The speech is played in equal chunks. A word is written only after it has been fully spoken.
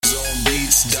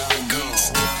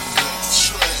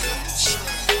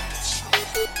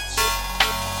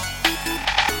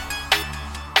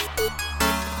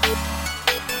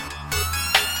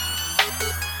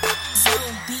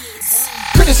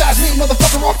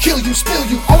kill you, spill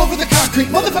you, all over the concrete.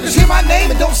 Motherfuckers hear my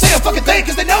name and don't say a fucking thing,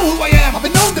 cause they know who I am. I've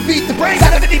been known to beat the brains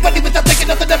out of anybody without thinking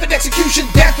nothing of an execution.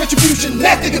 Death, retribution,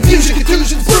 method, confusion,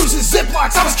 contusions, bruises,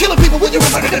 ziplocs. I was killing people when you were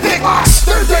running in big locks.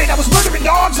 Third grade, I was murdering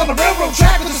dogs on the railroad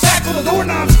track with a sack full of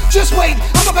doorknobs. Just wait,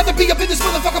 I'm about to be up in this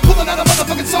motherfucker pulling out a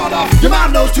motherfucking sawed off. Your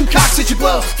mom knows 2 cocks that you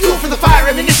blow. Fuel for the fire,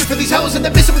 ammunition for these hoes, and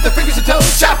they're missing with their fingers and toes.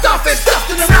 Chopped off and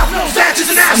stuffed in their mouth, nose, badges,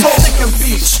 and assholes. I'm sick of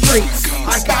these streets,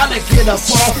 I gotta get up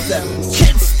off them.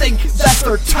 Kids think that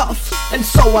they're tough, and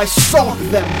so I stalk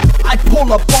them. I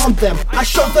pull up on them, I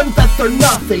show them that they're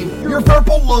nothing. Your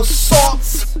verbal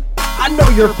assaults, I know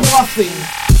you're bluffing.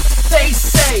 They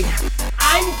say,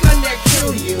 I'm gonna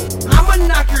kill you, I'ma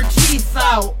knock your teeth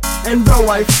out, and bro,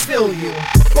 I feel you.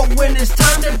 But when it's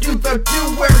time to do the do,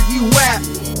 where you at?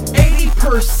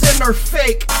 80% are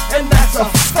fake, and that's a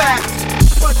fact.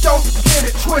 But don't get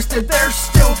it twisted, there's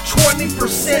still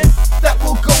 20% that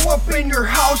will go up in your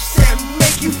house and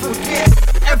make you forget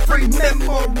every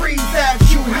memory that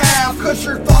you have, cause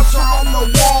your thoughts are on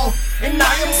the wall, and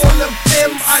I am one of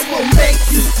them. I will make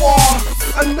you fall.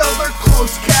 Another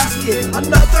closed casket,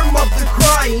 another mother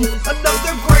crying,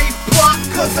 another grave plot,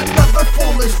 cause another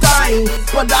fool is dying.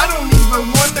 But I don't even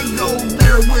wanna go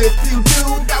there with you,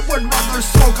 dude. I would rather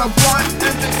smoke a blunt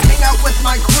and just hang out with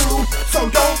my crew. So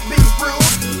don't be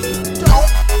rude,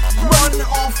 don't run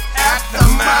off at the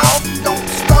mouth. Don't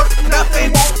start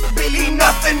nothing, won't be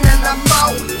nothing, and I'm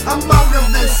out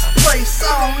of this place.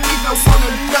 I don't even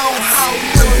wanna know how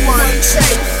good one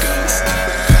tastes.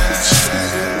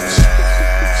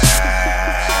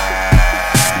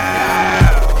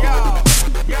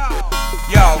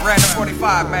 Random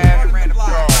 45, man. Let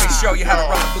me show you how to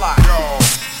run the block.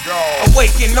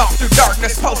 Awaken off through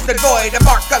darkness, post the void, a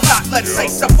mark a lot. Let's say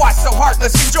some why so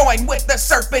heartless. You join with the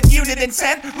serpent unit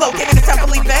intent, located a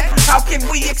temple event. How can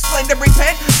we explain to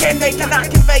repent? Can they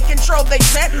cannot convey control they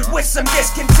sent with some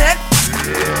discontent?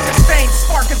 Sustained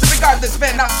spark is a regardless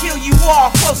vent. I'll kill you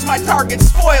all, close my target,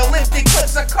 spoil empty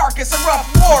clips, a carcass, a rough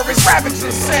war is ravaged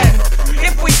in sin.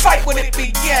 If we fight, would it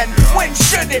begin? When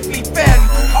should it be been?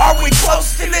 Are we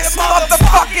close to this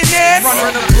motherfucking end?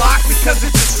 Running the block because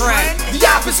it's a trend. The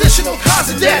opposition will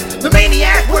cause a death. The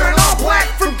maniac wearing all black,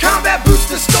 from combat boots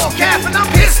to skull cap. And I'm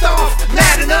pissed off,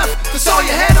 mad enough to saw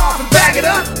your head off and bag it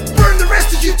up. Burn the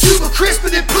rest of you to a crisp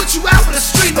and then put you out with a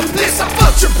stream of this. I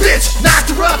fucked your bitch,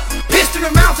 knocked her up, pissed in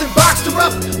her mouth and boxed her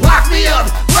up. Lock me up,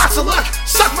 lots of luck.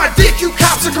 Suck my dick, you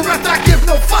cops are corrupt. I give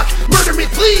no fuck. Murder me,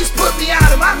 please, put me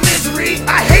out of my misery.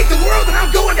 I hate the world and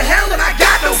I'm going to hell, and I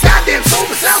got no goddamn soul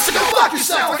to sell, so go fuck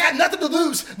yourself. I got nothing to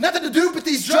lose, nothing to do but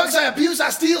these drugs I abuse. I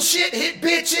steal shit, hit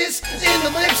bitches in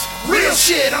the lips. Real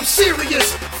shit, I'm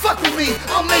serious. Fuck with me,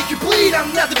 I'll make you bleed.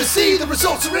 I'm nothing to see, the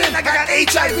results are in. I got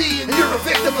HIV and you're a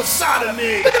victim of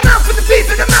sodomy. In the mouth for the beef,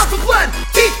 in the mouth for blood.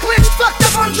 Teeth clenched, fucked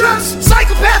up on drugs.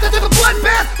 Psychopath, I live a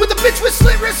bloodbath with a bitch with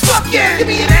slit wrists. Fuck yeah, give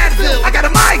me an Advil, I got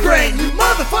a migraine. You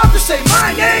motherfuckers say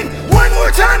my name one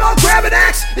more time, I'll grab an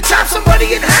axe and chop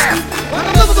somebody in half. On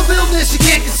a level of illness you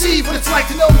can't conceive what it's like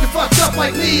to know you're fucked up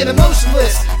like me and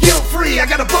emotionless, guilt-free. I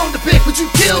got a bone to pick, would you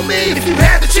kill me if you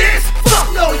had the chance? Fuck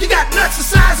no, you got nuts the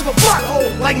size of a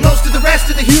butthole, like most of the rest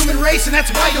of the human race, and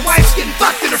that's why your wife's getting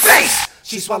fucked in her face.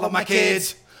 She swallowed my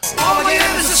kids. All I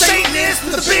am is a Satanist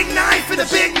with a big knife and a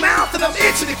big mouth, and I'm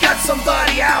itching to cut some